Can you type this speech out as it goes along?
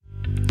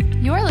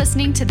You're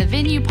listening to the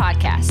Venue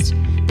Podcast.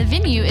 The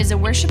Venue is a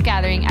worship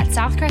gathering at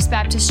Southcrest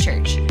Baptist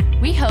Church.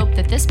 We hope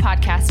that this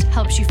podcast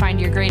helps you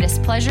find your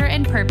greatest pleasure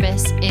and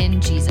purpose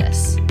in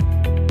Jesus.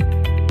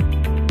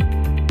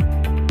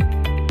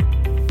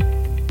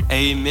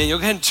 Amen. You'll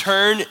go ahead and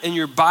turn in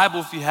your Bible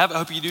if you have. I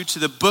hope you do, to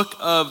the book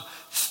of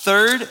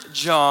 3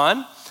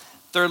 John,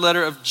 third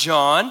letter of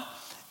John.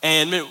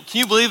 And man,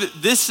 can you believe it?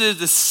 This is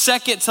the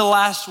second to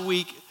last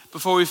week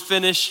before we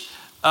finish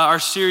our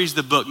series,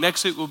 The Book.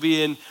 Next week we'll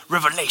be in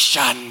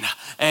Revelation.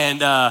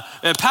 And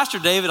Pastor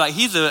David,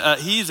 he's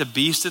a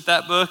beast at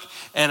that book,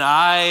 and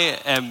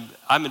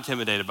I'm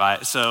intimidated by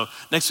it. So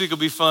next week will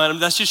be fun.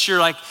 That's just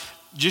your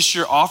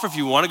offer. If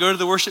you want to go to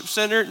the worship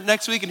center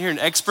next week and hear an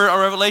expert on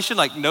Revelation,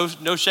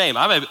 no shame.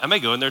 I may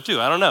go in there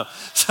too. I don't know.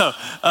 So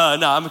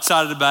no, I'm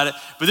excited about it.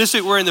 But this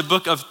week we're in the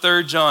book of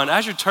 3 John.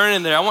 As you're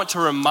turning there, I want to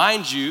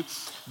remind you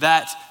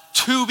that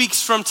 2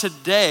 weeks from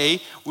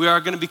today, we are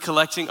going to be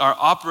collecting our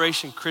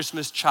Operation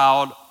Christmas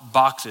Child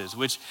boxes,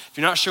 which if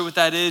you're not sure what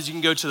that is, you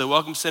can go to the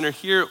Welcome Center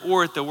here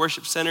or at the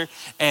Worship Center,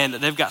 and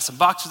they've got some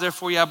boxes there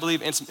for you, I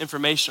believe, and some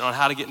information on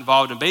how to get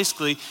involved. And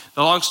basically,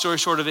 the long story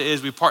short of it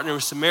is we partner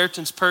with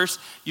Samaritan's Purse.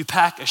 You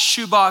pack a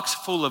shoebox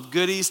full of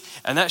goodies,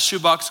 and that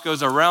shoebox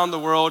goes around the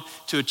world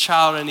to a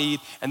child in need,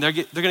 and they're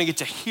going to get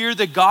to hear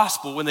the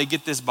gospel when they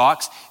get this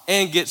box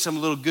and get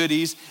some little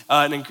goodies,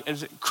 an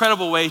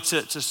incredible way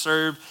to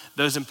serve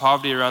those in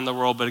poverty around the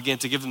world, but again,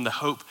 to give them the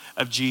hope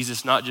of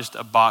Jesus, not just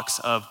a box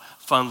of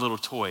fun little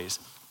toys.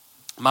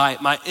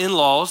 My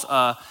in-laws,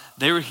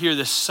 they were here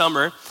this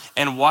summer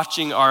and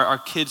watching our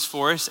kids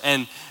for us,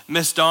 and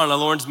Miss Donna,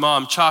 Lauren's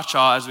mom,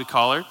 Cha-Cha as we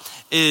call her,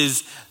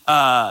 is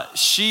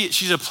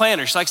she's a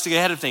planner. She likes to get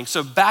ahead of things.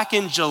 So back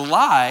in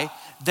July,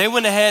 they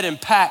went ahead and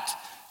packed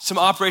some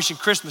Operation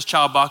Christmas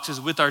Child boxes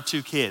with our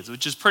 2 kids,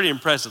 which is pretty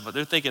impressive, but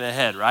they're thinking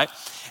ahead, right?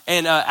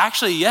 And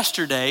actually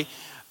yesterday,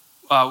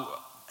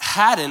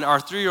 Haddon,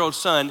 our 3-year-old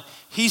son,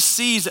 he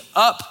sees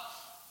up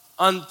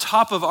on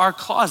top of our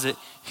closet,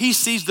 he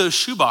sees those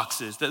shoe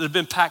boxes that have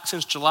been packed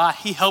since July.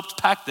 He helped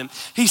pack them.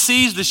 He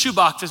sees the shoe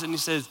boxes and he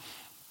says,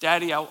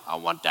 "Daddy, I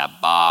want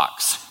that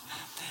box."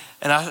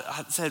 And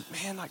I said,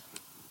 "Man,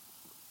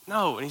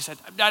 no." And he said,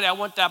 "Daddy, I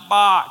want that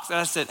box." And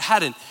I said,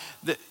 "Haddon,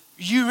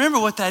 you remember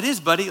what that is,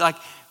 buddy?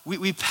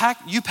 You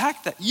packed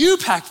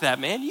that,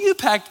 man. You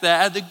packed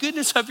that out of the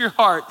goodness of your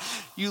heart,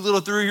 you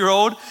little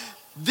 3-year-old.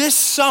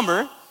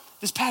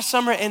 This past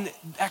summer and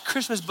at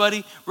Christmas,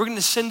 buddy, we're going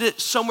to send it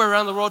somewhere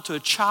around the world to a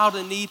child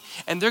in need,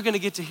 and they're going to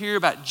get to hear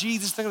about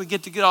Jesus. They're going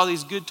to get all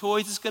these good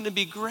toys. It's going to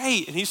be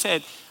great." And he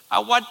said, "I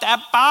want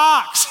that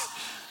box,"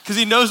 because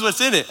he knows what's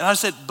in it. And I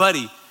said,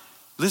 "Buddy,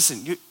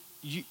 listen,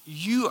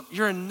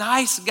 you're a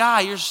nice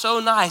guy. You're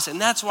so nice,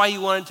 and that's why you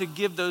wanted to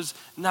give those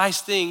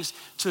nice things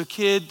to a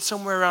kid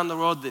somewhere around the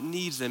world that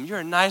needs them.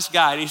 You're a nice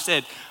guy." And he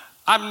said,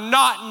 "I'm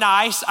not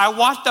nice. I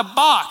want the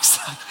box."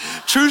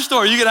 True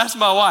story. You can ask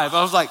my wife.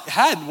 I was like,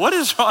 "Haddon, what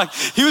is wrong?"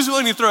 He was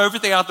willing to throw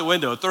everything out the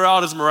window, throw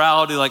out his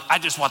morality, "I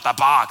just want the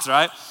box,"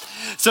 right?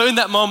 So in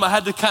that moment, I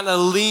had to kind of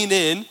lean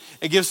in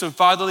and give some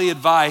fatherly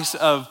advice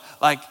of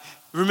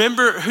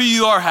remember who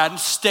you are, Haddon.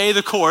 Stay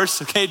the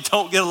course, okay?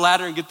 Don't get a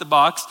ladder and get the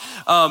box.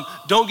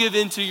 Don't give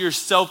in to your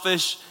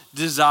selfish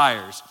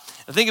desires.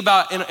 And think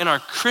about in our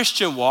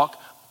Christian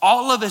walk,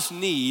 all of us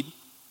need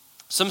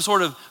some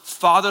sort of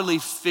fatherly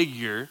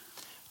figure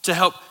to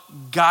help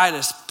guide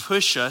us,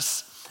 push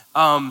us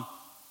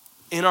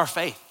in our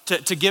faith,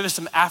 to give us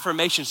some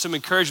affirmation, some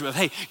encouragement of,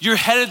 "Hey, you're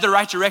headed the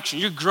right direction.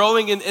 You're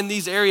growing in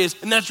these areas,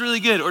 and that's really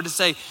good." Or to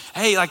say,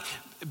 "Hey,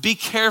 be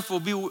careful,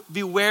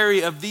 be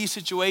wary of these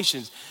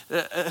situations."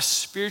 A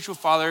spiritual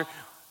father,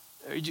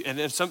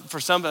 and for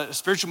some, a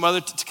spiritual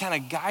mother to kind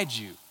of guide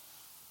you.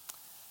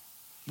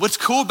 What's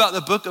cool about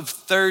the book of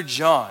 3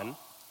 John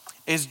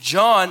is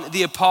John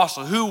the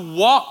apostle, who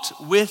walked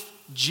with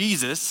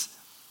Jesus,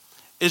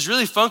 is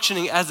really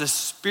functioning as a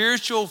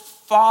spiritual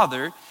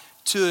father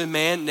to a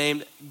man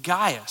named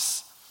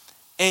Gaius.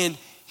 And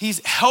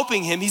he's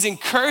helping him, he's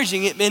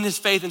encouraging him in his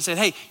faith and saying,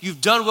 "Hey, you've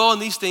done well in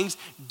these things,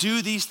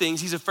 do these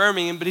things." He's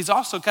affirming him, but he's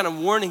also kind of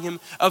warning him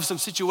of some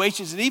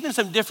situations and even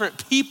some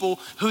different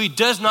people who he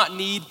does not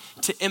need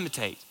to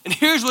imitate. And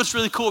here's what's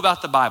really cool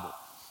about the Bible.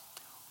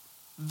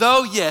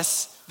 Though,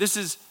 yes, this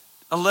is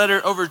a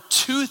letter over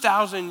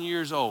 2,000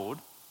 years old,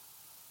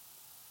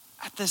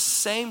 at the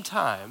same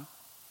time,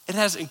 it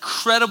has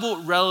incredible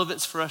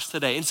relevance for us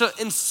today. And so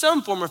in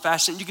some form or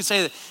fashion, you could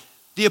say that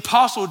the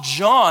Apostle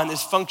John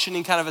is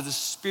functioning kind of as a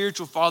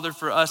spiritual father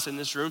for us in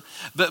this room.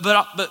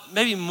 But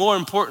maybe more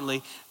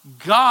importantly,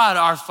 God,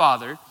 our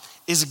Father,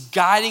 is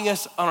guiding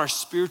us on our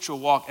spiritual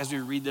walk as we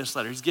read this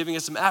letter. He's giving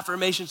us some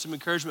affirmation, some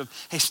encouragement of,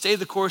 "Hey, stay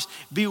the course,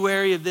 be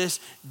wary of this,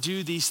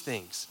 do these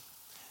things."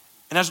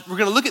 And as we're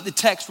going to look at the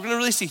text, we're going to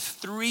really see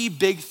 3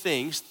 big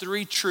things,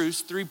 3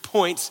 truths, 3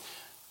 points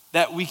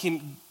that we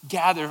can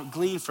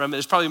glean from it.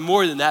 There's probably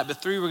more than that,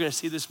 but 3 we're going to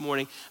see this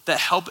morning that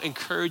help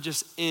encourage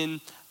us in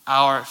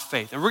our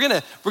faith. And we're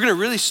gonna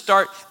really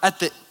start at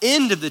the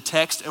end of the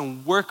text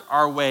and work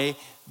our way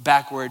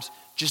backwards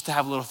just to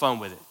have a little fun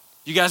with it.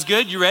 You guys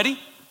good? You ready?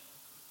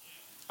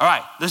 All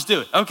right, let's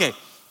do it. Okay,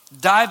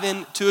 dive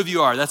in. 2 of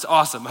you are. That's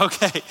awesome.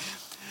 Okay,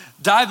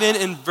 dive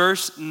in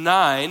verse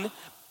 9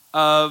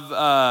 of,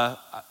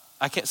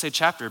 I can't say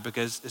chapter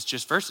because it's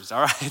just verses.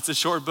 All right, it's a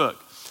short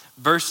book.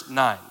 Verse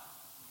 9.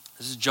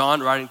 This is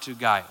John writing to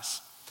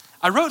Gaius.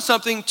 I wrote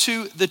something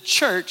to the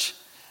church,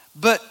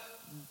 but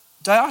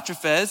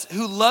Diotrephes,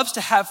 who loves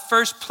to have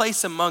first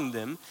place among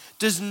them,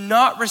 does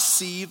not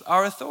receive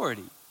our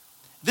authority.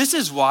 This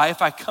is why,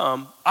 if I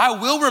come, I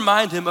will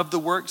remind him of the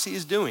works he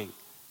is doing,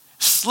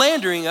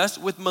 slandering us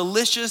with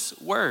malicious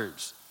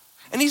words.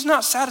 And he's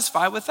not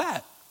satisfied with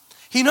that.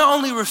 He not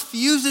only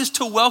refuses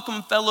to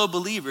welcome fellow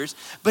believers,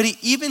 but he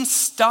even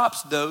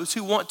stops those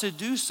who want to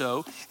do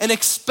so and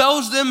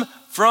expels them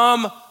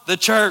from the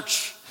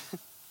church.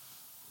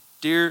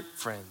 Dear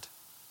friend,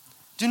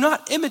 do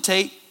not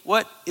imitate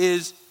what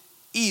is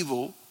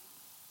evil,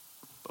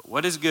 but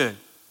what is good.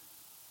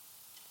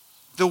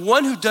 The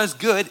one who does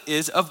good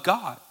is of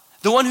God.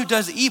 The one who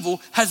does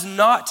evil has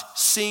not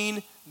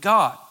seen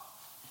God.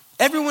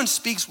 Everyone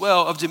speaks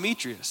well of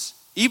Demetrius,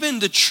 even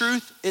the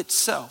truth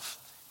itself.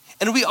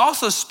 And we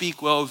also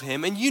speak well of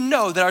him, and you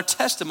know that our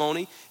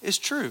testimony is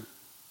true.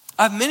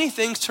 I have many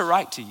things to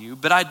write to you,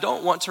 but I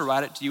don't want to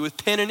write it to you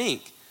with pen and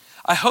ink.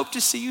 I hope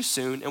to see you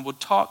soon, and we'll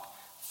talk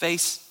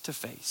face to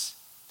face.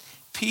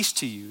 Peace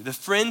to you. The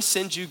friends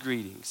send you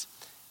greetings.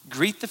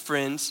 Greet the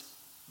friends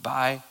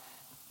by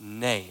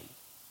name.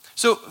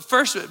 So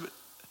first,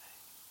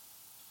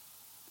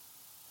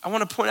 I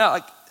want to point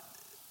out,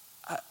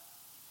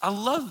 I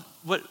love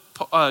what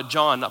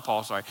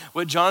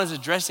what John is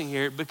addressing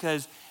here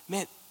because,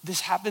 man,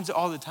 this happens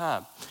all the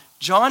time.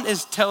 John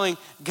is telling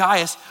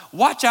Gaius,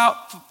 watch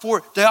out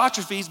for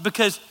Diotrephes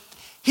because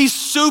he's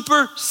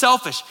super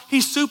selfish.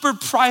 He's super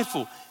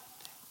prideful.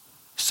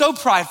 So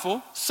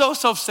prideful, so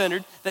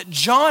self-centered that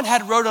John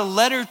had wrote a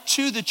letter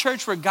to the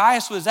church where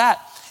Gaius was at,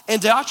 and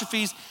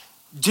Diotrephes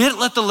didn't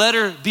let the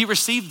letter be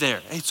received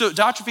there. And so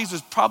Diotrephes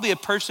was probably a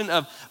person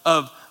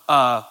of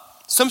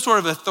some sort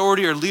of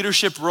authority or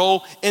leadership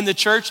role in the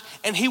church,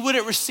 and he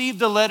wouldn't receive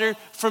the letter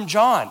from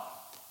John.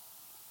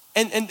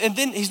 And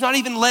then he's not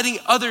even letting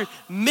other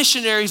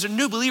missionaries or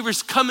new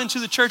believers come into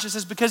the church. It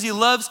says because he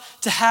loves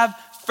to have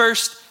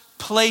first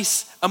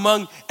place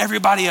among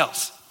everybody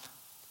else.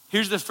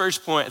 Here's the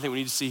first point I think we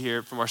need to see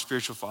here from our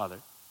spiritual father.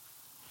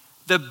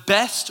 The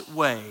best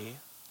way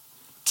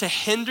to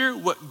hinder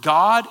what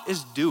God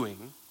is doing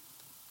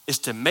is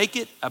to make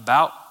it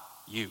about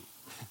you,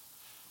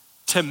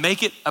 to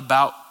make it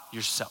about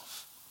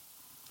yourself.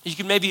 You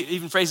can maybe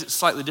even phrase it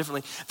slightly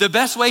differently. The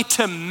best way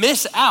to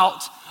miss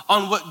out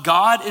on what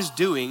God is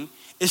doing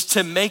is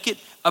to make it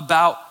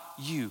about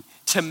you,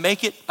 to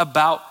make it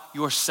about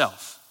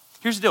yourself.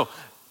 Here's the deal.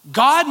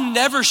 God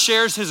never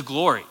shares his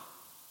glory.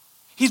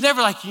 He's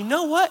never like, you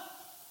know what?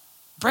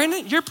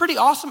 Brandon, you're pretty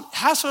awesome.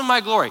 Have some of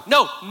my glory.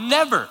 No,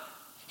 never.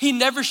 He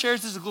never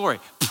shares his glory.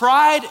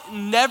 Pride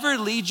never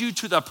leads you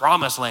to the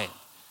promised land.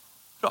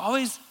 It'll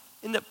always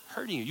end up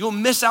hurting you. You'll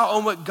miss out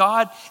on what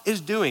God is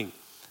doing.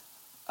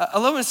 I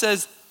love when it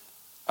says,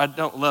 I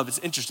don't love, it's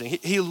interesting.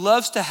 He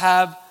loves to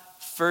have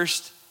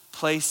first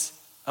place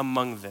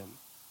among them.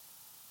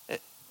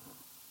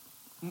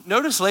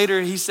 Notice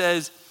later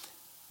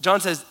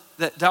John says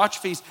that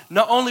Diotrephes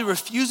not only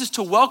refuses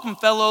to welcome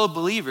fellow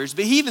believers,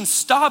 but he even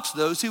stops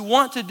those who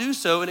want to do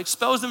so and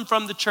expels them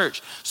from the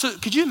church. So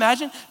could you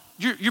imagine,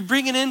 you're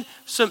bringing in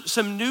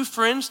some new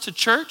friends to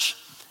church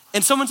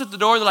and someone's at the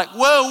door, they're like,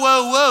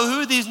 whoa,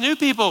 who are these new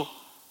people?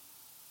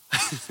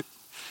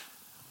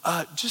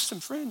 Just some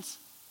friends.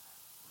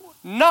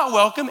 Not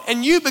welcome,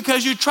 and you,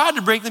 because you tried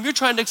to bring them, you're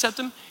trying to accept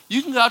them,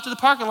 you can go out to the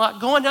parking lot,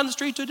 go on down the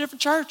street to a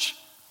different church.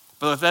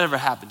 But if that ever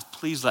happens,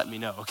 please let me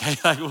know, okay?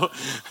 I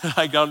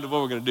don't know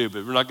what we're gonna do,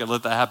 but we're not gonna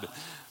let that happen.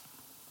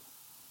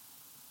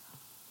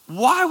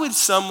 Why would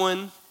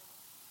someone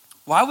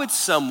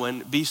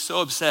be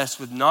so obsessed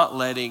with not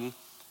letting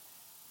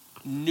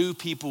new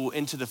people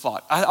into the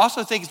flock? I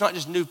also think it's not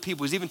just new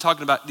people. He's even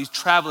talking about these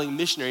traveling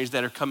missionaries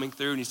that are coming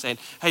through, and he's saying,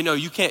 hey, no,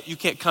 you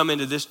can't come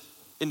into this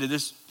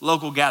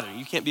local gathering.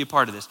 You can't be a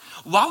part of this.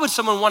 Why would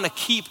someone want to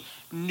keep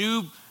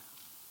new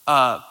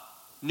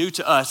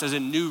to us, as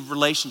in new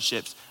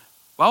relationships?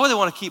 Why would they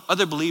want to keep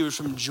other believers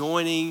from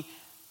joining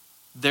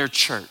their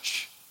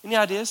church? Any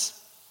ideas?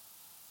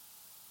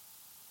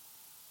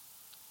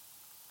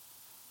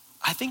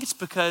 I think it's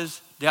because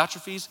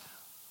Diotrephes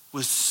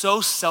was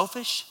so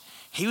selfish,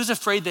 he was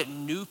afraid that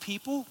new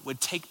people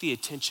would take the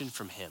attention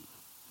from him.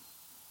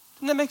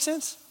 Doesn't that make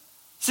sense?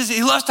 He says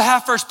he loves to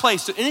have first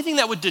place. So anything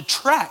that would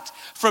detract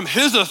from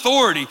his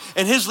authority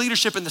and his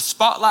leadership and the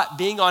spotlight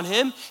being on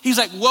him, he's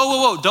like,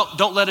 whoa,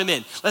 don't let him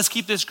in. Let's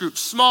keep this group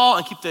small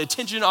and keep the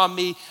attention on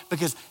me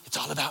because it's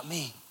all about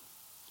me.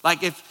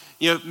 Like if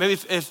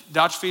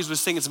Diotrephes was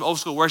singing some old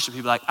school worship,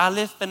 he'd be like, I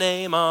lift the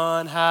name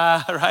on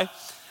high, right?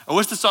 Or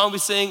what's the song we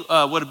sing?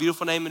 What a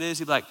beautiful name it is.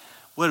 He'd be like,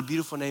 what a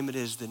beautiful name it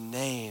is, the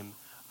name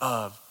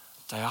of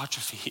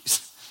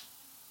Diotrephes.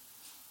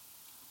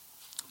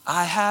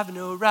 I have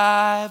no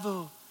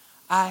rival,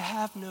 I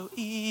have no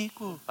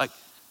equal. Like,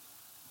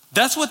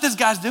 that's what this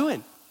guy's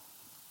doing.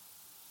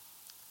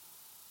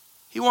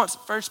 He wants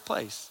first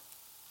place.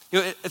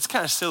 It's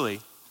kind of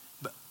silly,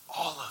 but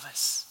all of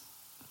us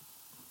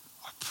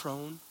are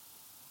prone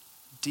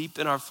deep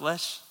in our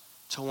flesh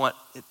to want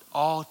it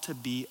all to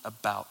be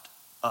about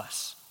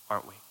us,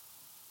 aren't we?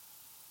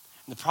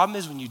 And the problem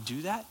is when you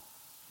do that,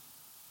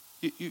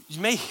 you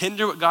may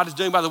hinder what God is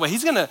doing. By the way,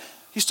 he's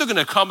still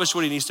gonna accomplish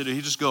what he needs to do.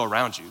 He'll just go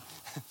around you.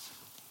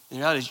 The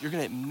reality is you're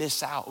gonna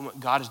miss out on what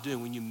God is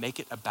doing when you make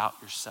it about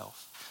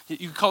yourself.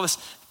 You call this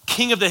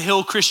king of the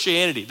hill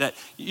Christianity. That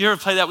you ever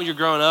play that when you're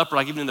growing up, or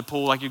like even in the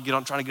pool, like you're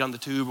trying to get on the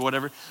tube or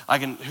whatever,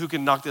 who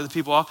can knock the other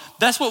people off.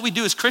 That's what we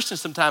do as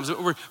Christians sometimes.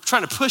 We're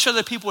trying to push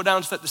other people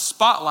down so that the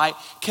spotlight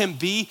can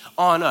be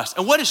on us.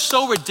 And what is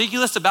so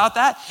ridiculous about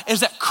that is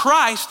that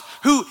Christ,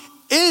 who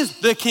is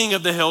the king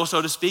of the hill,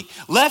 so to speak,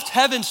 left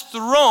heaven's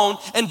throne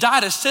and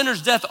died a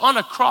sinner's death on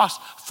a cross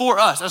for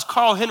us. As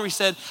Carl Henry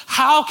said,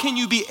 how can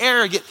you be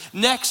arrogant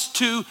next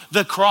to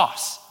the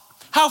cross?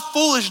 How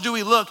foolish do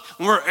we look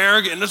when we're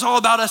arrogant and it's all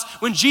about us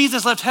when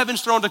Jesus left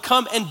heaven's throne to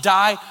come and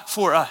die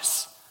for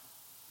us?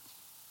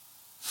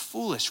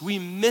 Foolish. We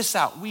miss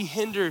out. We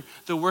hinder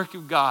the work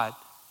of God.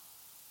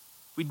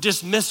 We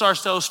dismiss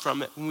ourselves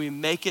from it when we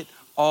make it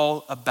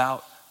all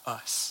about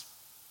us.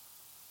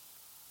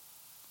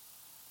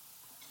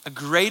 A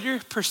greater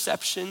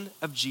perception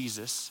of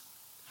Jesus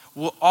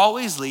will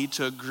always lead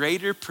to a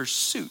greater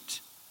pursuit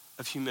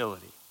of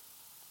humility.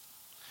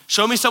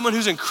 Show me someone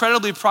who's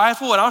incredibly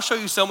prideful, and I'll show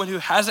you someone who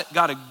hasn't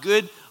got a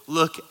good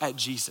look at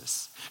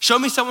Jesus. Show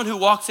me someone who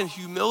walks in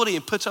humility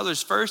and puts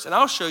others first, and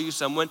I'll show you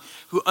someone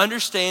who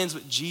understands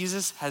what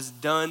Jesus has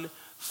done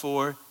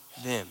for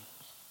them.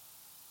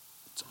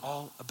 It's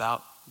all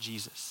about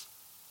Jesus.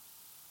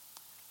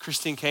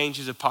 Christine Caine,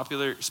 she's a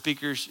popular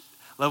speaker.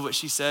 Love what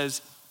she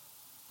says.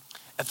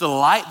 If the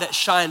light that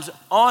shines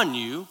on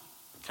you,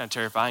 kind of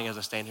terrifying as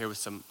I stand here with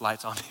some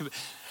lights on me, but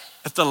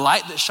if the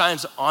light that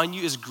shines on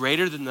you is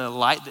greater than the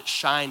light that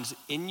shines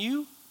in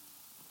you,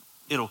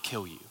 it'll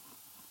kill you.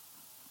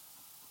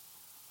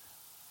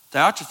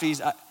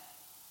 Diotrephes,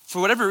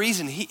 for whatever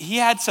reason, he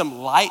had some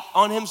light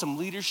on him, some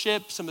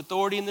leadership, some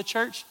authority in the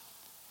church,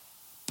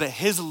 but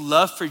his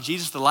love for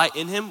Jesus, the light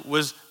in him,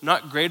 was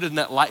not greater than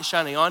that light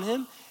shining on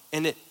him,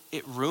 and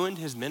it ruined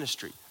his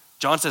ministry.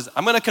 John says,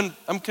 I'm gonna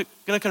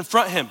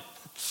confront him.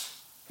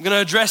 I'm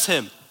gonna address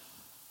him.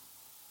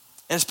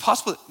 And it's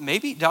possible that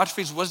maybe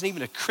Diotrephes wasn't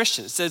even a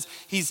Christian. It says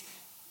he's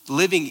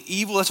living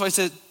evil. That's why he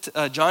says,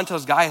 John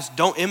tells Gaius,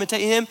 don't imitate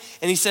him.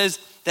 And he says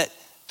that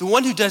the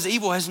one who does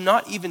evil has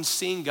not even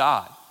seen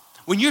God.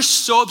 When you're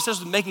so obsessed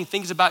with making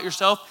things about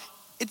yourself,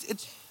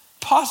 it's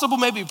possible,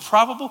 maybe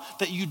probable,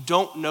 that you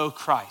don't know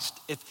Christ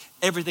if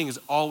everything is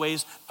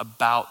always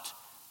about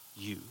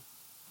you.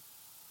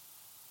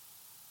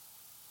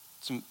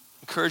 Some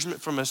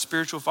encouragement from a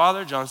spiritual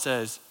father. John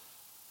says,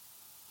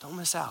 don't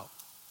miss out.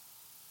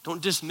 Don't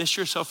dismiss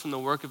yourself from the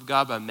work of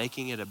God by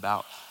making it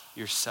about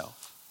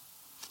yourself.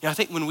 I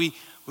think when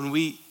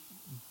we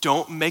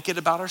don't make it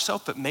about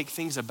ourselves, but make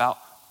things about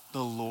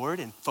the Lord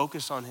and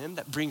focus on him,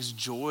 that brings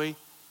joy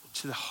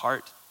to the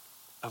heart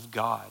of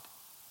God.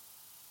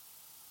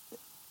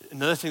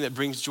 Another thing that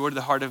brings joy to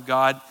the heart of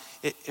God,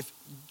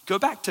 go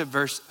back to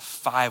verse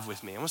 5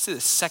 with me. I want to say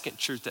the second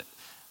truth that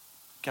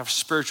kind of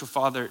spiritual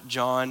father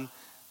John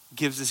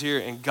gives us here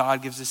and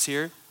God gives us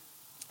here.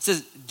 It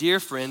says,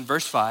 dear friend,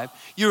 verse 5,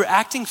 you're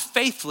acting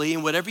faithfully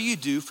in whatever you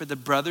do for the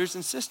brothers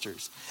and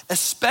sisters,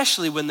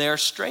 especially when they are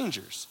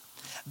strangers.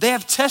 They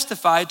have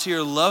testified to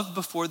your love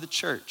before the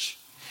church.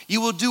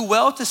 You will do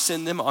well to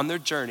send them on their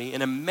journey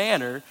in a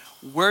manner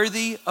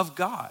worthy of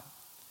God,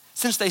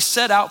 since they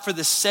set out for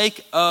the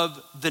sake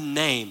of the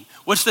name.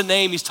 What's the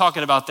name he's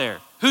talking about there?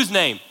 Whose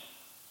name?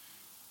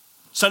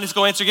 Sunday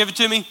school answer, give it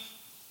to me.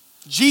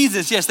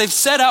 Jesus, yes, they've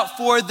set out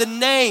for the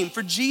name,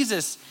 for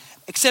Jesus,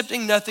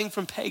 accepting nothing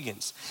from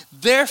pagans.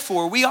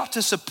 Therefore, we ought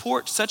to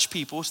support such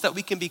people so that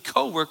we can be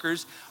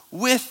co-workers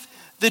with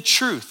the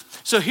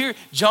truth. So here,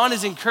 John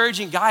is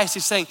encouraging Gaius.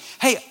 He's saying,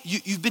 hey,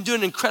 you've been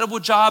doing an incredible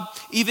job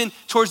even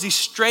towards these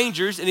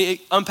strangers, and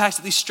he unpacks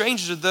that these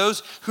strangers are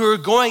those who are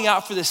going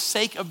out for the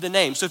sake of the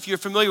name. So if you're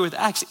familiar with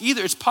Acts,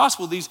 either it's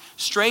possible these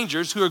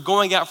strangers who are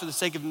going out for the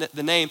sake of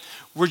the name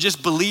were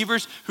just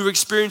believers who were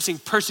experiencing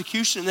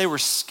persecution and they were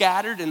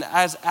scattered, and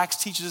as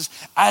Acts teaches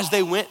us, as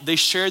they went, they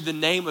shared the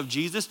name of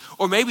Jesus.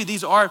 Or maybe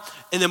these are,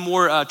 in the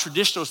more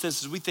traditional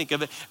sense as we think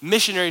of it,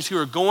 missionaries who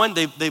are going,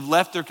 they've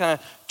left their kind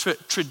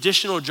of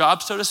traditional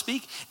job, so to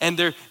speak, and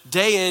they're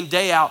day in,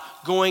 day out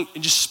going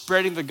and just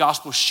spreading the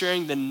gospel,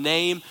 sharing the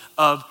name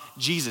of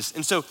Jesus.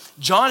 And so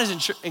John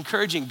is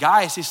encouraging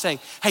Gaius. He's saying,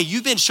 hey,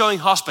 you've been showing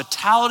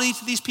hospitality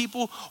to these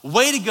people.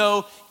 Way to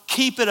go.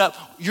 Keep it up.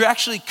 You're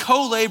actually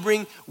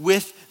co-laboring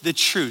with the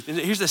truth. And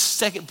here's the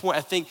second point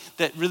I think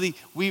that really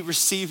we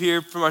receive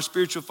here from our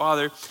spiritual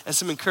father as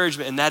some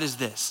encouragement, and that is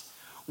this.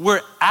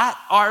 We're at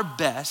our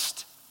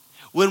best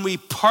when we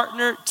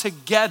partner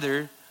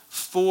together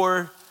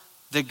for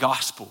the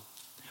gospel.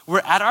 We're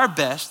at our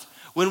best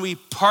when we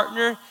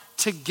partner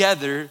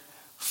together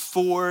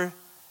for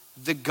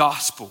the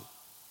gospel.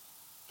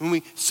 When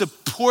we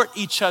support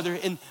each other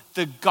in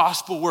the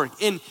gospel work,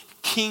 in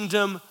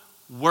kingdom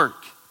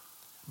work.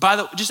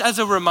 Just as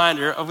a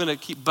reminder, I'm gonna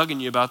keep bugging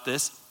you about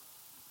this.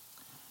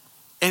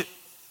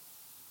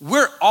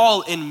 We're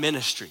all in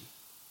ministry.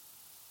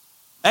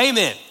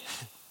 Amen.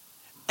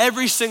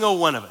 Every single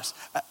one of us.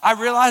 I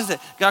realize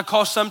that God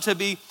calls some to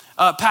be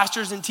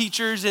pastors and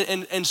teachers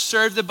and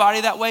serve the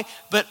body that way.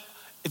 But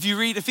if you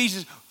read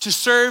Ephesians, to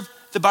serve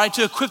the body,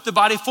 to equip the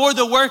body for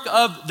the work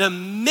of the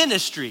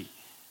ministry.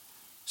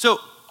 So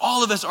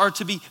all of us are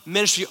to be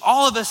ministry.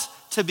 All of us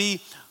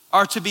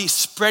are to be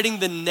spreading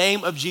the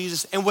name of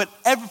Jesus in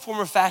whatever form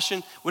or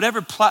fashion,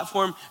 whatever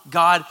platform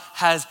God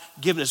has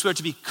given us. We are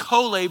to be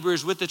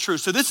co-laborers with the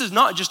truth. So this is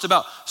not just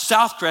about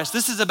Southcrest.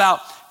 This is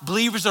about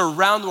believers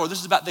around the world. This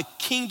is about the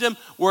kingdom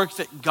work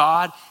that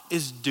God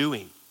is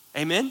doing.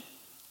 Amen?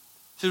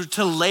 So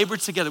to labor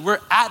together. We're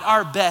at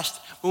our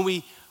best when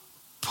we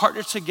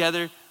partner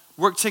together,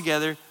 work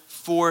together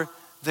for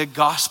the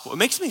gospel. It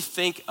makes me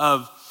think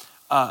of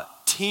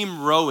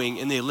team rowing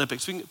in the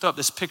Olympics. We can throw up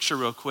this picture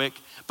real quick.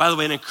 By the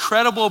way, an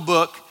incredible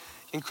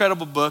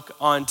book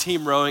on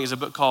team rowing is a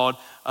book called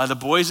The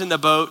Boys in the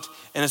Boat,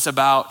 and it's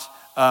about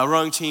a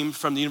rowing team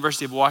from the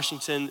University of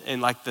Washington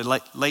in like the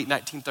late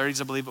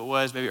 1930s, I believe it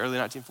was, maybe early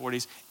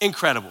 1940s.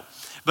 Incredible.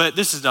 But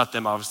this is not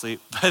them, obviously.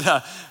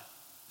 But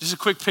just a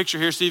quick picture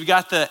here. So you've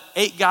got the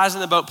 8 guys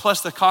in the boat,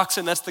 plus the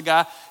coxswain, that's the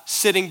guy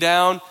sitting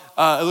down.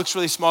 It looks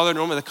really smaller.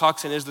 Normally the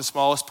coxswain is the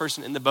smallest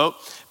person in the boat.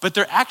 But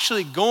they're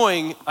actually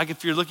going, like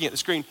if you're looking at the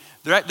screen,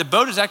 the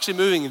boat is actually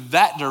moving in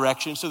that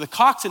direction. So the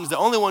coxswain is the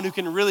only one who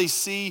can really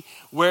see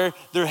where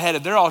they're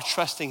headed. They're all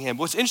trusting him.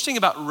 What's interesting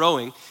about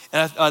rowing,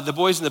 and The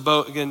Boys in the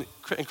Boat, again,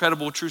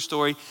 incredible true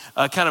story,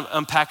 kind of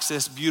unpacks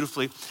this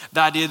beautifully.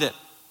 The idea that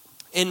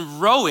in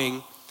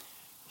rowing,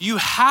 you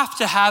have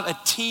to have a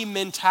team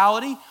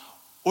mentality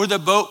or the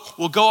boat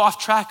will go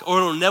off track or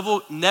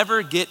it'll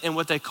never get in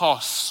what they call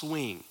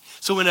swing.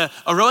 So when a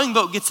rowing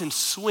boat gets in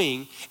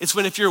swing, it's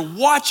when if you're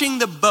watching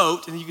the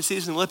boat, and you can see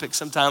this in the Olympics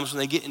sometimes when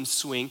they get in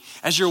swing,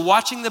 as you're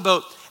watching the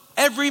boat,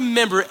 every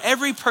member,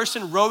 every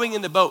person rowing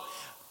in the boat,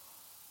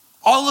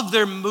 all of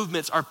their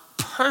movements are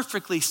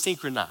perfectly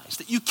synchronized.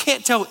 That you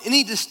can't tell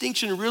any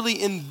distinction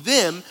really in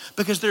them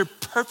because they're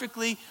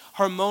perfectly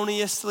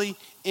harmoniously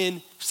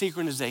in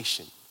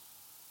synchronization.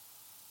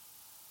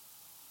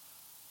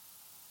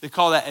 They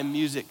call that in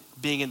music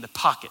being in the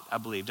pocket, I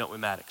believe, don't we,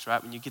 Maddox,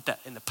 right? When you get that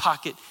in the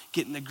pocket,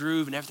 get in the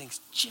groove and everything's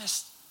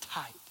just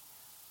tight.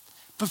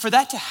 But for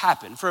that to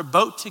happen, for a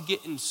boat to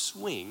get in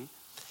swing,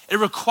 it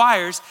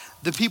requires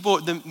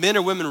the men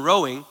or women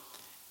rowing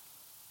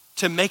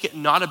to make it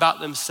not about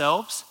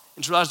themselves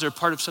and to realize they're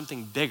part of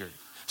something bigger.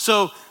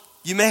 So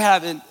you may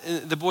have in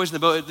the boys in the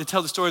boat, they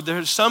tell the story,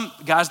 there's some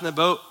guys in the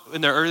boat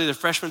in their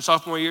freshman,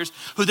 sophomore years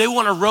who they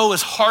want to row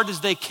as hard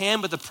as they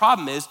can, but the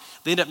problem is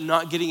they end up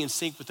not getting in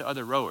sync with the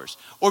other rowers.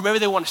 Or maybe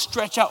they want to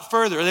stretch out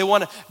further, or they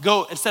want to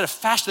go, instead of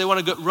faster, they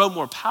want to row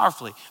more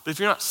powerfully. But if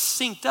you're not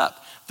synced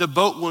up, the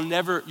boat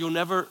you'll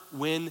never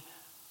win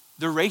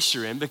the race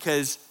you're in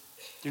because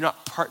you're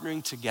not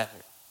partnering together.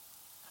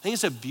 I think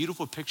it's a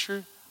beautiful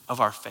picture of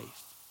our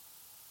faith.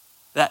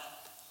 That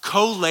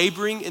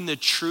co-laboring in the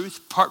truth,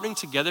 partnering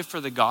together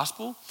for the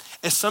gospel,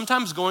 is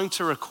sometimes going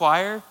to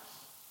require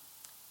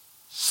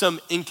some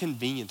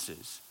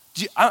inconveniences.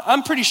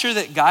 I'm pretty sure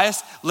that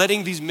Gaius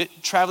letting these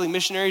traveling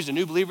missionaries, the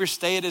new believers,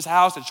 stay at his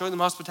house and showing them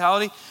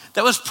hospitality,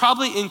 that was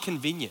probably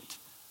inconvenient.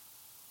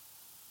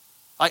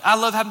 Like, I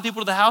love having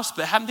people to the house,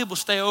 but having people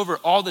stay over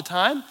all the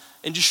time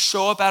and just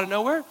show up out of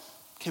nowhere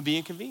can be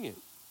inconvenient.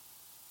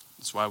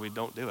 That's why we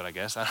don't do it, I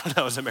guess. I don't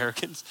know, as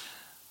Americans.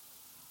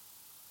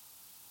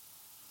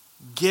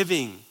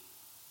 Giving,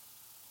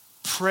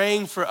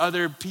 praying for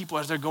other people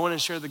as they're going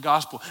and share the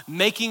gospel,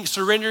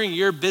 surrendering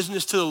your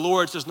business to the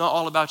Lord so it's not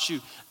all about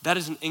you. That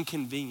is an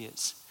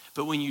inconvenience.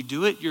 But when you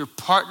do it, you're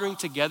partnering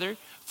together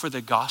for the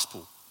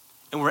gospel.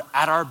 And we're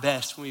at our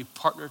best when we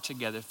partner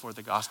together for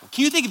the gospel.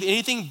 Can you think of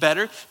anything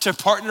better to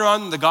partner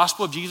on the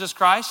gospel of Jesus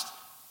Christ?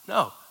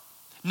 No.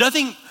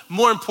 Nothing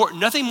more important,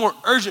 nothing more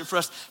urgent for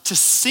us to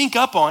sync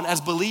up on as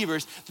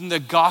believers than the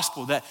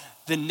gospel, that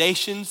the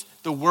nations,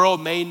 the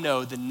world may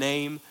know the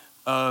name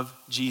of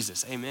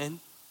Jesus.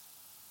 Amen.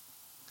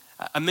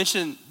 I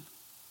mentioned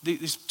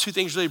these two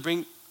things really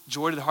bring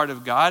joy to the heart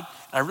of God.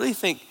 And I really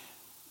think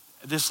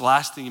this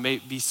last thing, you may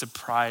be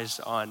surprised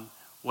on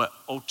what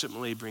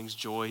ultimately brings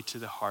joy to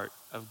the heart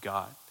of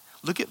God.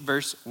 Look at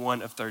verse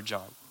 1 of 3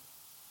 John.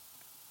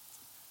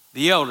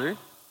 The elder,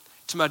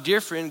 to my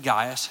dear friend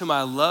Gaius, whom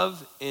I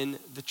love in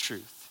the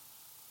truth.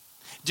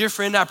 Dear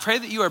friend, I pray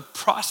that you are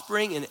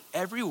prospering in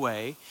every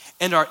way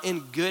and are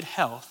in good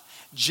health,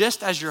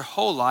 just as your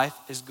whole life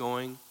is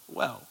going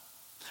well.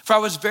 For I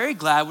was very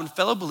glad when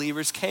fellow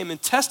believers came and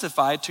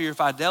testified to your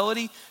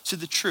fidelity to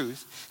the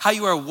truth, how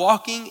you are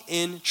walking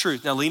in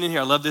truth. Now lean in here,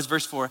 I love this,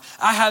 verse 4.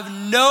 I have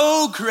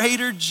no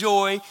greater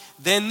joy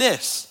than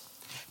this,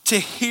 to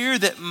hear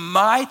that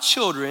my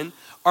children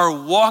are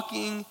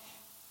walking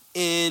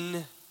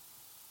in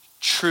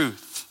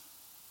truth.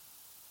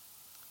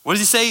 What does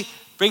he say?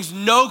 Brings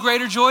no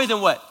greater joy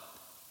than what?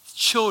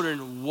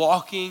 Children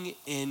walking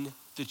in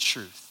the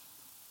truth.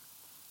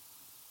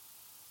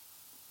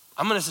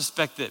 I'm gonna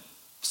suspect that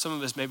some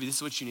of us, maybe this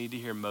is what you need to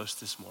hear most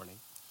this morning.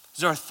 This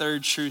is our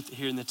third truth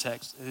here in the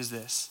text. It is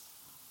this: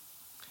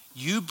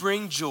 you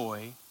bring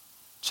joy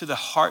to the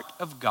heart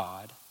of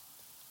God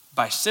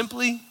by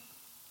simply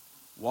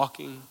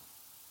walking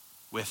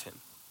with him.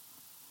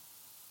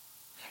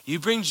 You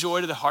bring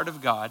joy to the heart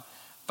of God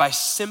by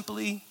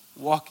simply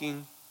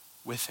walking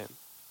with him.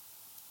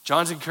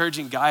 John's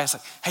encouraging Gaius,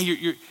 like,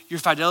 hey, your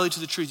fidelity to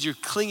the truth, you're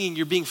clinging,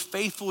 you're being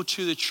faithful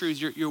to the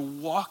truth, you're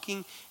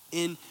walking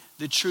in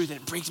the truth, and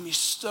it brings me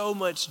so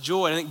much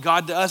joy. And I think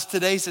God to us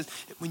today says,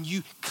 when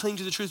you cling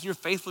to the truth and you're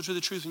faithful to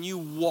the truth, when you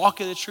walk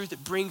in the truth,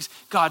 it brings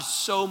God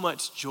so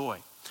much joy.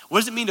 What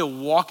does it mean to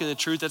walk in the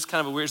truth? That's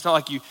kind of a weird, it's not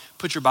like you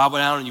put your Bible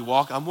down and you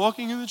walk, I'm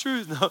walking in the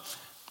truth. No,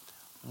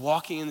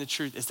 walking in the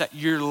truth is that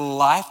your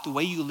life, the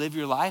way you live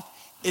your life,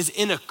 is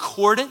in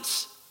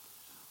accordance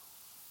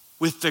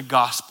with the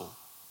gospel.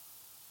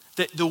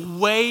 That the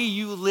way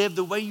you live,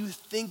 the way you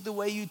think, the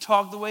way you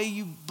talk, the way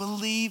you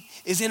believe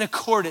is in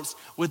accordance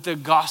with the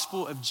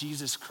gospel of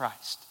Jesus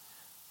Christ.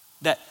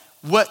 That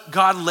what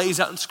God lays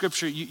out in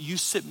scripture, you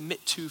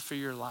submit to for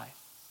your life.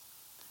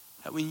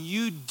 That when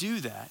you do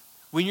that,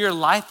 when your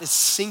life is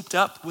synced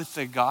up with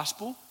the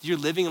gospel, you're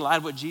living in light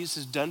of what Jesus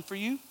has done for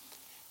you,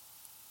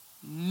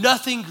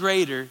 nothing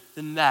greater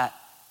than that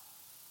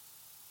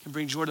can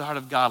bring joy to the heart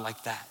of God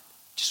like that.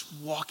 Just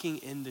walking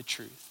in the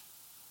truth.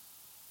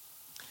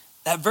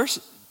 That verse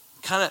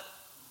kind of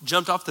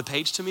jumped off the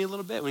page to me a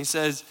little bit when he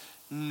says,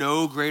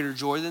 no greater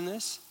joy than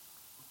this,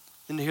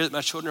 than to hear that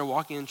my children are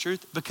walking in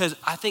truth. Because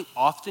I think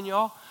often,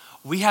 y'all,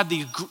 we have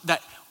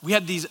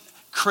these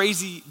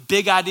crazy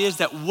big ideas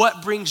that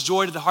what brings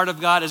joy to the heart of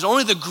God is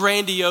only the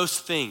grandiose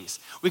things.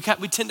 We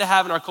tend to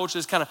have in our culture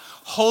this kind of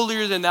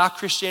holier than thou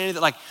Christianity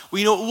that, like,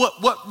 we know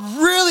what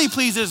really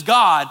pleases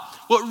God.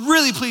 What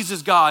really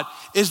pleases God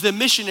is the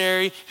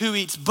missionary who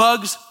eats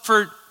bugs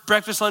for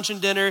breakfast, lunch,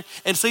 and dinner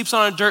and sleeps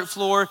on a dirt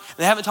floor, and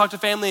they haven't talked to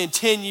family in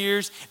 10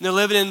 years, and they're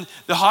living in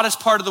the hottest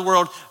part of the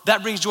world.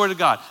 That brings joy to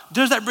God.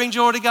 Does that bring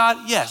joy to God?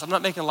 Yes, I'm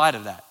not making light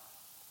of that.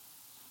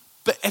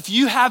 But if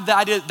you have the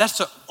idea that that's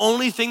the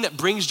only thing that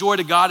brings joy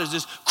to God is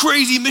this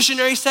crazy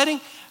missionary setting,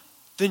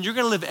 then you're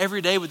gonna live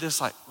every day with this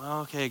like,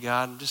 well, okay,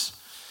 God, I'm just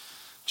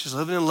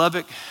living in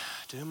Lubbock,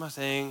 doing my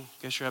thing.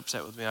 Guess you're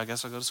upset with me. I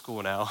guess I'll go to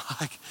school now.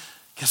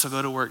 Guess I'll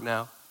go to work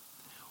now.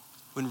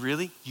 When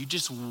really, you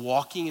just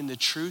walking in the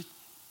truth,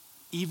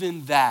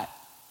 even that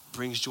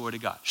brings joy to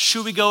God.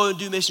 Should we go and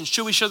do missions?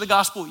 Should we share the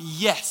gospel?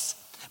 Yes.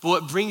 But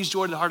what brings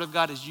joy to the heart of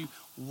God is you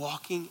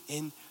walking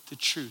in the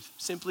truth,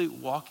 simply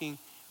walking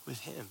with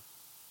him.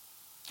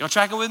 Y'all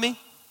tracking with me?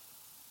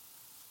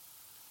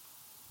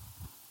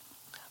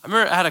 I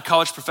remember I had a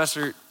college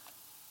professor,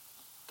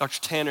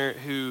 Dr. Tanner,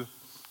 who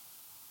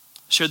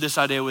shared this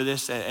idea with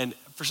us, and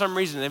for some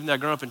reason, even though I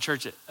grew up in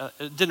church, it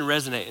didn't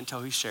resonate until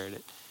he shared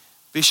it.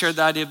 We shared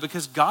the idea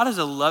because God is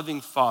a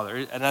loving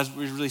father, and as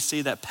we really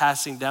see that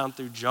passing down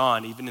through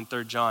John, even in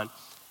 3 John,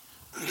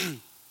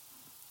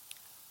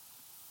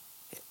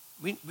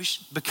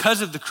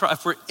 because of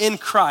if we're in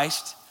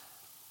Christ,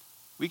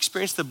 we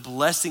experience the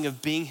blessing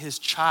of being his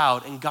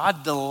child, and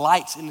God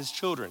delights in his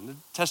children. The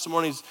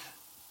testimonies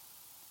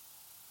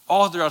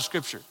all throughout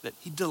scripture that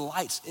he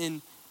delights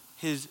in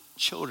his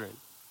children.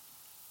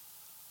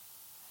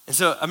 And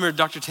so I remember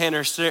Dr.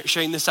 Tanner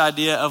sharing this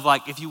idea of,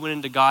 like, if you went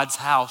into God's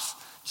house,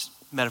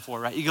 metaphor,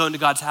 right? You go into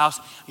God's house,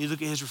 you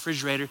look at his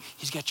refrigerator,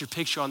 he's got your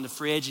picture on the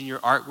fridge and your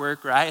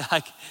artwork, right?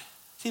 Like,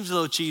 seems a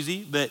little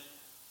cheesy, but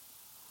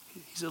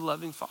he's a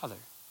loving father.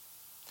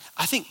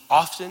 I think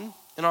often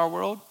in our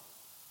world,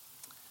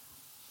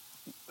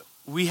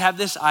 we have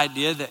this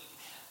idea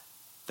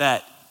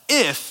that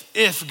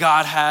if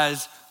God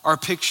has our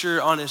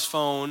picture on his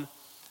phone,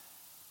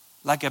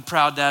 like a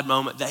proud dad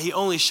moment, that he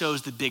only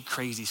shows the big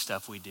crazy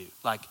stuff we do.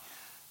 Like,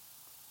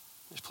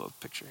 let's pull up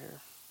a picture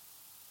here.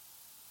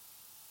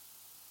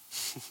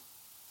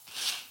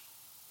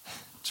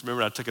 Just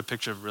remember I took a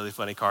picture of a really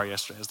funny car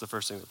yesterday. That's the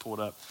first thing that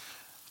pulled up.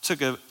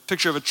 Took a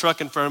picture of a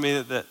truck in front of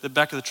me that the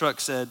back of the truck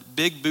said,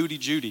 Big Booty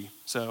Judy.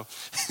 So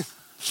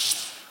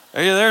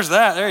there's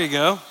that, there you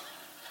go.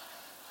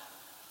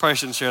 Probably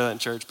shouldn't share that in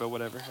church, but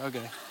whatever,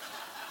 okay.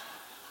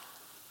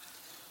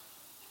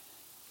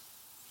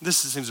 This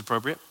seems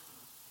appropriate.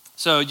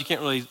 So you can't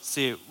really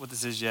see what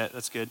this is yet,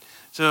 that's good.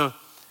 So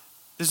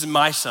this is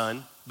my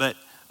son, but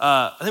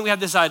I think we have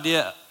this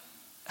idea,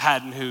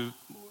 Haddon, who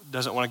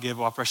doesn't want to give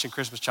Operation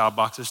Christmas Child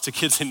boxes to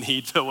kids in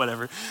need, but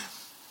whatever.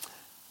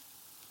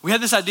 We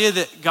have this idea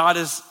that God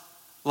is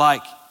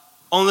like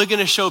only going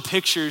to show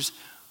pictures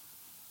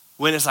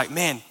when it's like,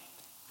 man,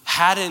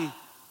 Haddon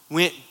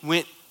went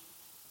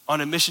on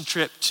a mission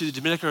trip to the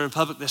Dominican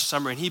Republic this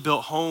summer and he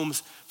built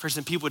homes for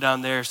some people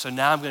down there, so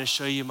now I'm going to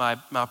show you my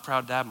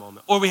proud dad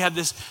moment. Or we have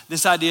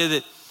this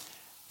idea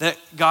that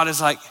God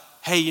is like,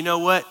 hey, you know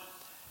what?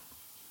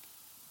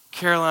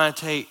 Carolina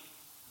Tate,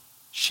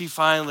 she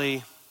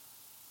finally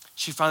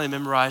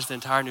memorized the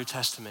entire New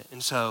Testament.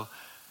 And so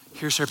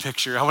here's her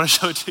picture. I want to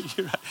show it to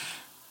you.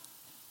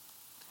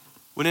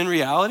 When in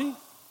reality,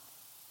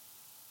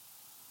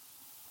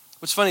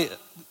 What's funny,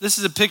 this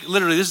is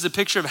a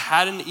picture of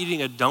Haddon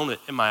eating a donut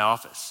in my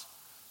office.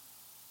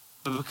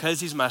 But because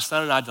he's my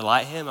son and I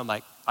delight in him, I'm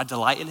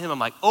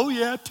like, oh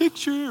yeah,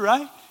 picture,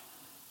 right?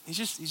 He's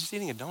just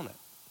eating a donut.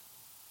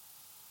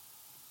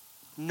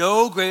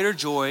 No greater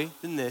joy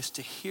than this,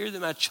 to hear that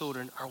my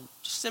children are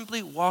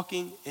simply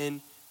walking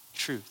in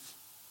truth.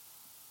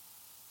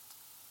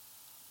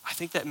 I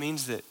think that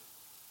means that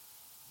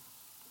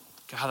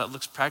how that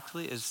looks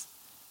practically is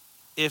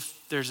if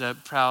there's a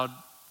proud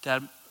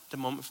dad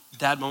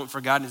moment for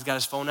God and he's got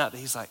his phone out, that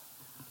he's like,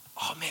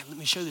 oh man, let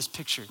me show this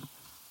picture.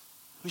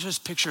 Let me show this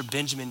picture of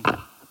Benjamin.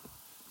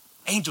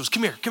 Angels,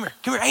 come here,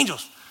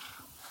 angels.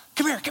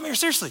 Come here,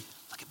 seriously.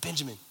 Look at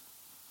Benjamin.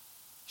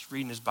 He's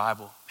reading his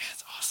Bible. Man,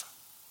 it's awesome.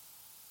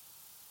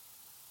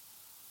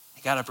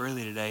 He got up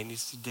early today and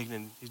he's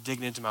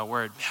digging into my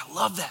word. Man, I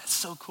love that. It's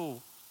so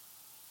cool.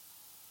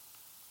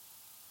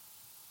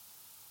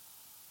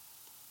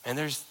 And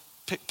there's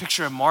a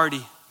picture of Marty.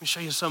 Let me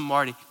show you some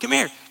Marty. Come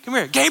here.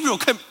 Gabriel,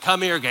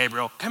 come here,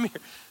 Gabriel. Come here.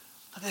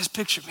 Look at this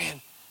picture,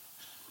 man.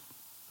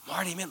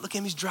 Marty, man, look at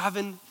him. He's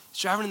driving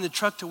in the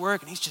truck to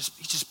work and he's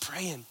just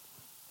praying. And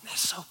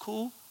that's so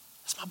cool.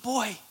 That's my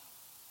boy.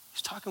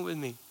 He's talking with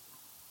me.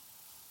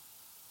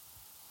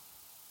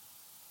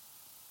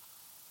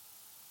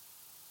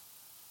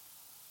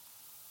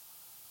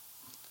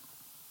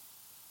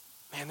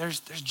 Man, there's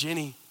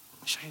Jenny.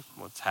 Let me show you.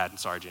 Well, it's Haddon.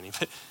 Sorry, Jenny.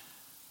 But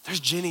there's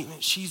Jenny. Man,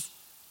 she's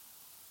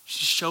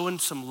showing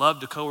some love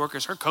to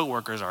coworkers. Her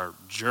coworkers are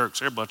jerks.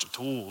 They're a bunch of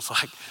tools.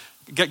 Like,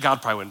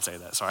 God probably wouldn't say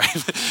that. Sorry.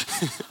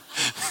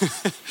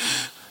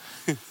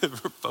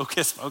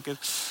 Focus.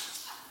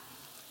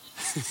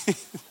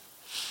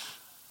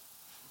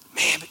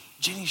 Man, but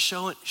Jenny's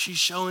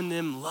showing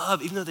them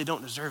love, even though they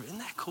don't deserve it. Isn't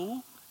that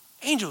cool?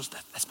 Angels,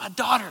 that's my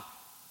daughter.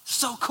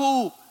 So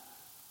cool.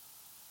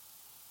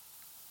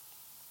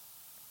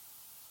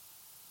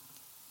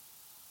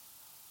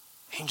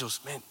 Angels,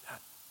 man,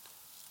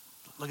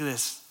 look at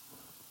this.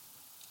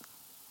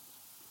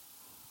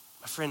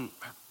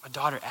 My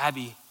daughter,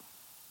 Abby,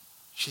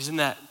 she's in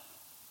that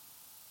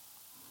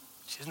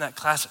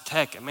class at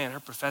Tech, and man,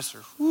 her professor,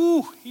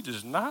 he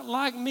does not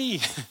like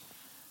me.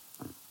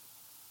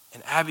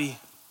 And Abby,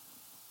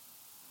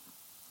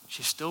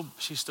 she's still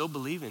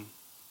believing.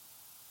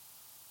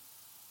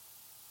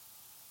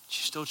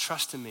 She's still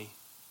trusting me.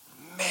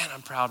 Man,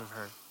 I'm proud of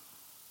her.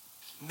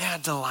 Man,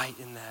 I delight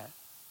in that.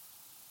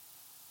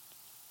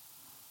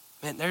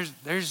 Man,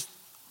 there's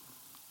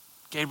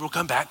Gabriel,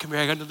 come back, come here,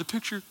 I got another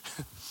picture.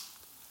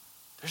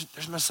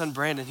 There's my son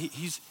Brandon.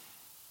 He's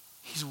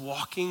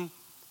walking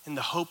in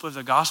the hope of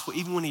the gospel.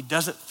 Even when he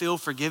doesn't feel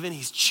forgiven,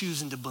 he's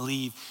choosing to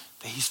believe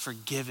that he's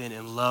forgiven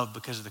and loved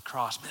because of the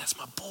cross. Man, that's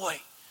my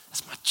boy.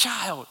 That's my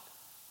child.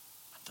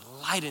 I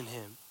delight in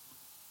him.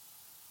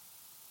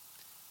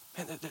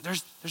 Man,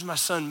 there's my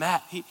son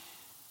Matt. Look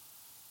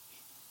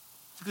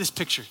at this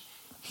picture.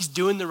 He's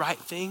doing the right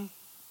thing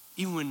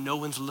even when no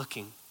one's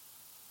looking.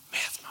 Man,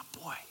 that's my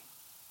boy.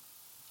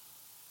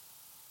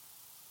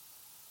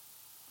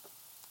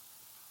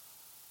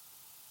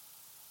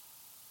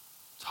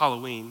 It's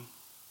Halloween.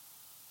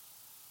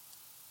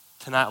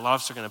 Tonight, a lot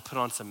of us are going to put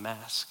on some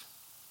mask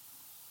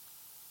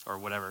or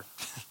whatever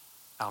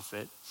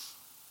outfit.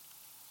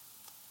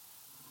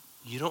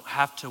 You don't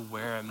have to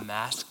wear a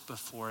mask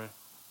before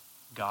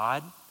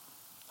God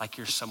like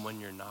you're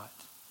someone you're not.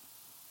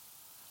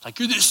 Like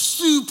you're this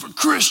super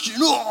Christian.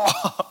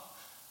 Oh.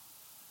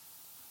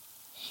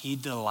 He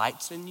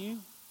delights in you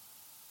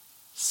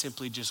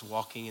simply just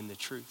walking in the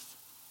truth.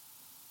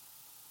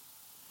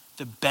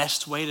 The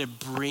best way to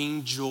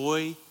bring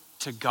joy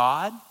to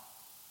God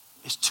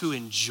is to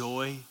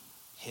enjoy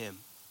him.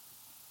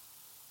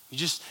 You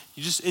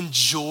just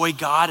enjoy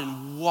God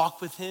and walk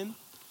with him.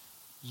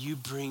 You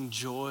bring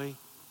joy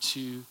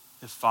to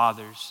the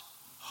Father's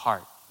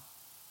heart.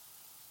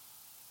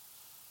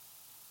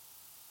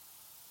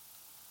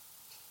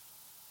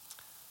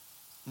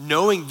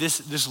 Knowing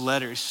this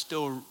letter is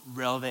still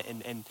relevant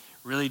and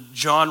really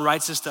John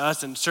writes this to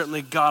us, and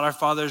certainly God our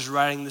Father is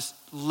writing this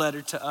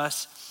letter to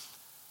us.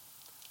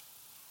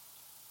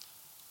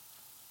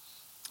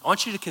 I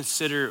want you to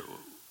consider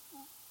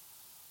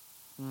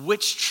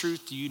which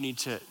truth do you need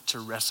to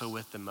wrestle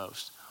with the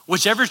most.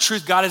 Whichever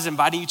truth God is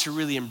inviting you to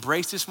really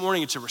embrace this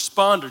morning and to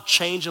respond or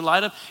change in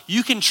light of,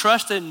 you can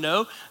trust and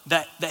know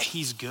that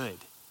he's good.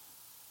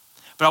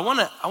 But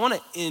I want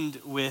to end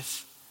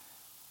with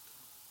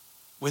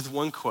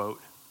one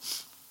quote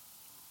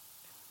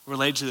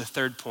related to the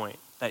third point,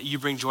 that you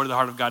bring joy to the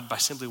heart of God by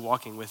simply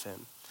walking with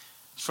him.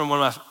 It's from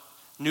one of my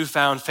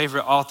newfound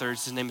favorite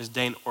authors. His name is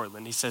Dane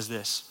Ortlund. He says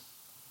this: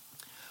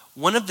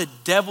 one of the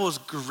devil's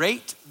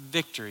great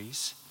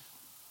victories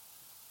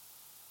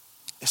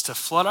is to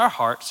flood our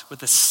hearts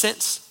with a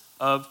sense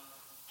of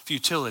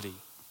futility.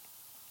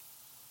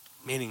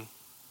 Meaning,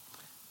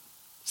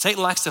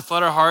 Satan likes to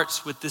flood our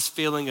hearts with this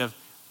feeling of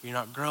you're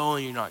not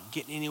growing, you're not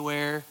getting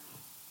anywhere,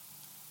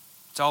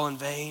 it's all in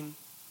vain.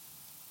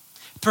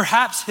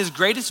 Perhaps his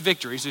greatest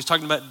victory, so he's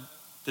talking about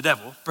the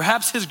devil,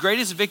 perhaps his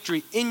greatest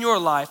victory in your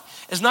life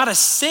is not a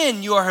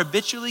sin you are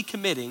habitually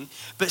committing,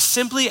 but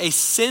simply a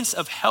sense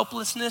of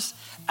helplessness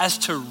as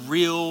to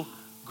real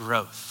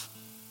growth.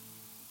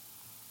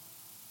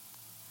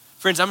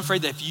 Friends, I'm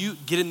afraid that if you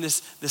get in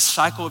this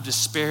cycle of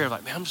despair,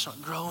 like, man, I'm just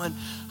not growing,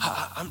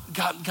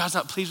 God's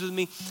not pleased with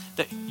me,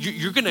 that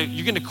you're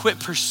gonna quit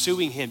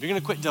pursuing him. You're gonna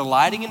quit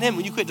delighting in him.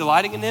 When you quit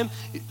delighting in him,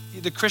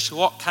 the Christian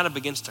walk kind of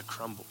begins to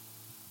crumble.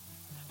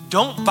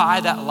 Don't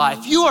buy that lie.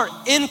 If you are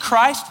in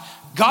Christ,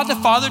 God the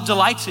Father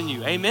delights in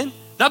you, amen?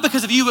 Not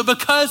because of you, but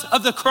because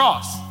of the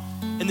cross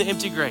and the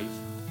empty grave.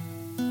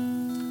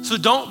 So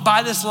don't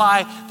buy this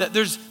lie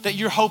that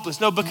you're hopeless.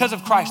 No, because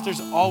of Christ,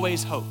 there's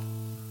always hope.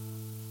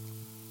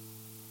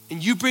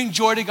 And you bring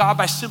joy to God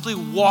by simply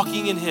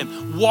walking in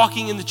him,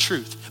 walking in the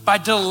truth, by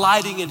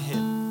delighting in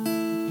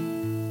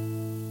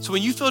him. So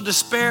when you feel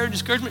despair,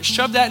 discouragement,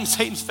 shove that in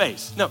Satan's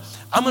face. No,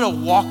 I'm gonna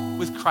walk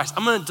with Christ.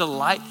 I'm gonna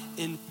delight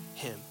in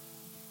him.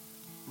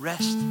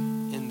 Rest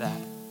in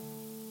that.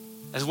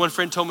 As one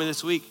friend told me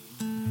this week,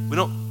 we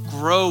don't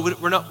grow,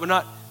 we're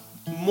not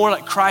more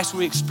like Christ when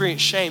we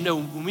experience shame. No,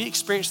 when we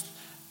experience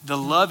the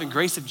love and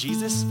grace of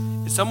Jesus,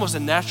 it's almost a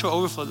natural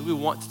overflow that we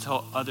want to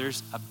tell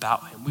others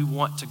about him. We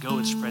want to go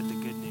and spread the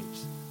good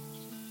news.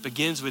 It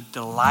begins with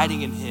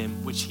delighting in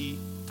him, which he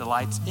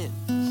delights in.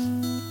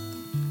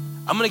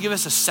 I'm gonna give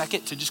us a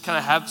second to just kind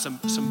of have some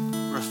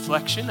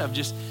reflection of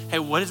just, hey,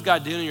 what is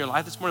God doing in your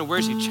life this morning? Where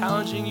is he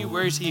challenging you?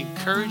 Where is he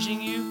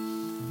encouraging you?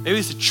 Maybe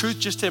it's the truth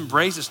just to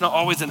embrace. It's not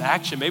always an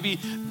action. Maybe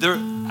their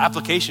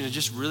application is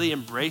just really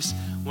embrace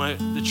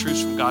the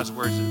truths from God's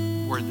word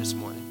this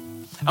morning.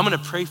 I'm gonna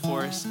pray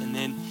for us, and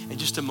then in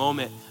just a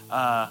moment,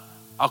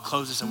 I'll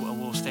close this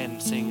and we'll stand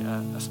and sing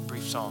a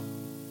brief song.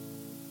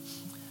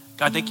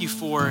 God, thank you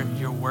for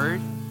your word.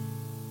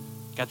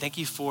 God, thank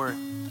you for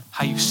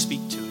how you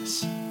speak to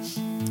us.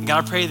 And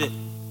God, I pray that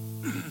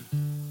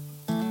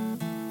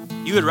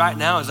you would right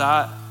now, as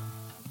I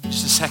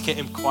just a second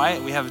am quiet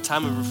and we have a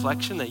time of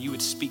reflection, that you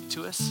would speak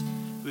to us,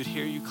 we would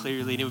hear you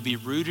clearly, and it would be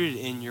rooted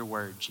in your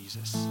word,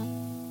 Jesus.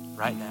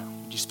 Right now,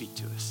 would you speak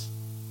to us?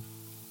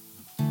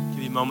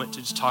 Give you a moment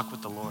to just talk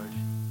with the Lord.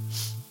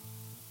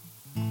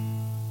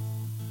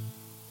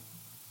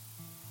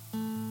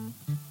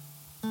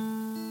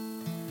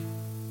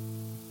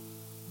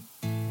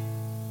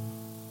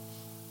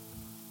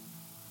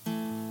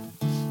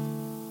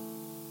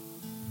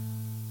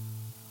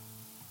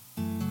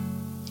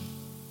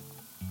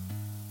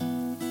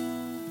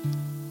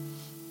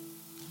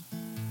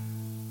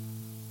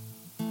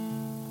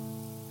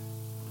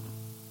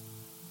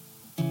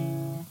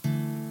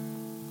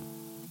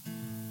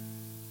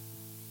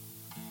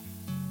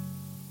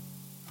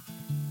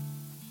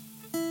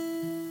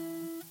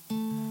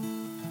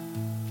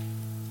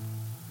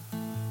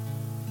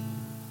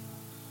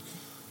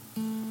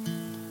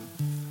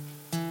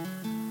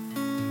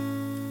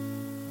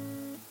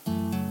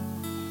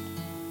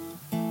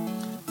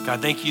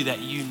 God, thank you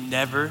that you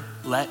never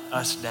let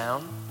us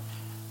down,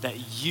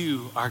 that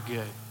you are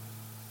good.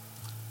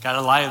 God,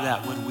 in light of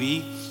that, would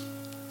we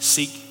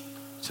seek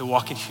to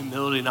walk in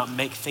humility, not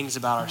make things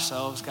about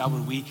ourselves? God,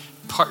 would we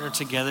partner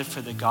together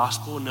for the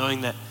gospel,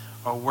 knowing that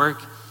our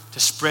work to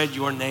spread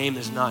your name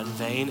is not in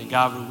vain? And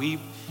God, would we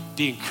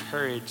be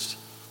encouraged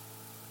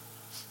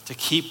to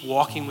keep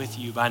walking with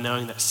you by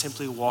knowing that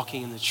simply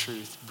walking in the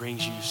truth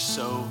brings you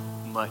so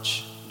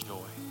much joy.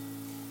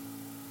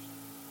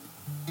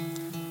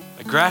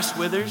 The grass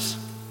withers,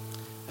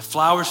 the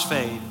flowers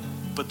fade,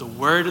 but the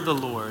word of the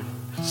Lord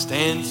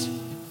stands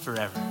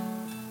forever.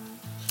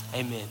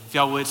 Amen. If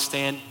y'all would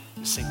stand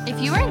and sing. If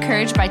you were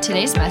encouraged by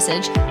today's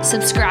message,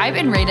 subscribe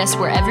and rate us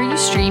wherever you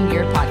stream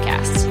your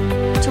podcasts.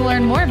 To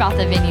learn more about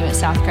the Venue at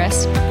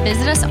Southcrest,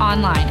 visit us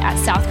online at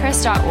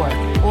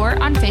southcrest.org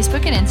or on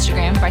Facebook and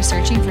Instagram by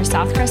searching for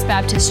Southcrest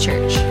Baptist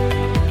Church.